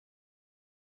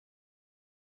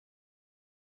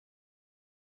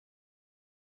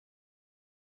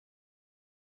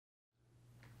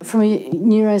From a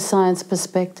neuroscience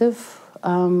perspective,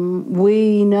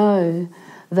 we know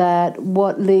that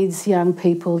what leads young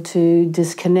people to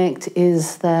disconnect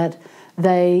is that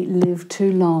they live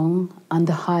too long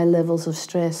under high levels of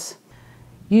stress.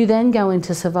 You then go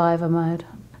into survivor mode.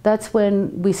 That's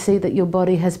when we see that your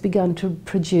body has begun to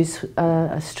produce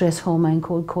a stress hormone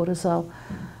called cortisol.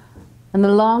 And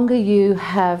the longer you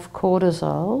have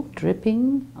cortisol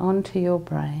dripping onto your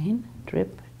brain,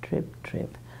 drip, drip,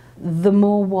 drip, the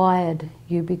more wired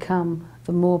you become,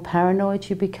 the more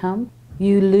paranoid you become.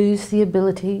 You lose the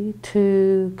ability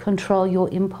to control your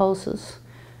impulses.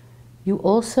 You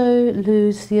also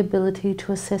lose the ability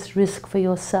to assess risk for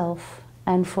yourself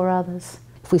and for others.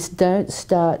 If we don't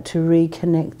start to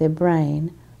reconnect their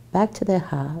brain back to their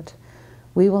heart,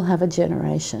 we will have a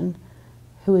generation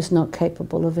who is not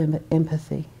capable of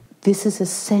empathy. This is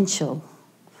essential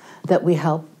that we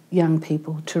help young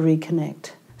people to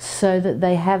reconnect so that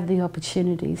they have the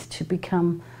opportunities to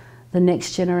become the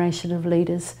next generation of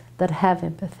leaders that have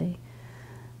empathy,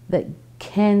 that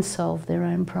can solve their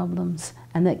own problems,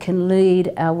 and that can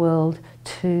lead our world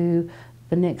to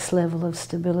the next level of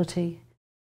stability.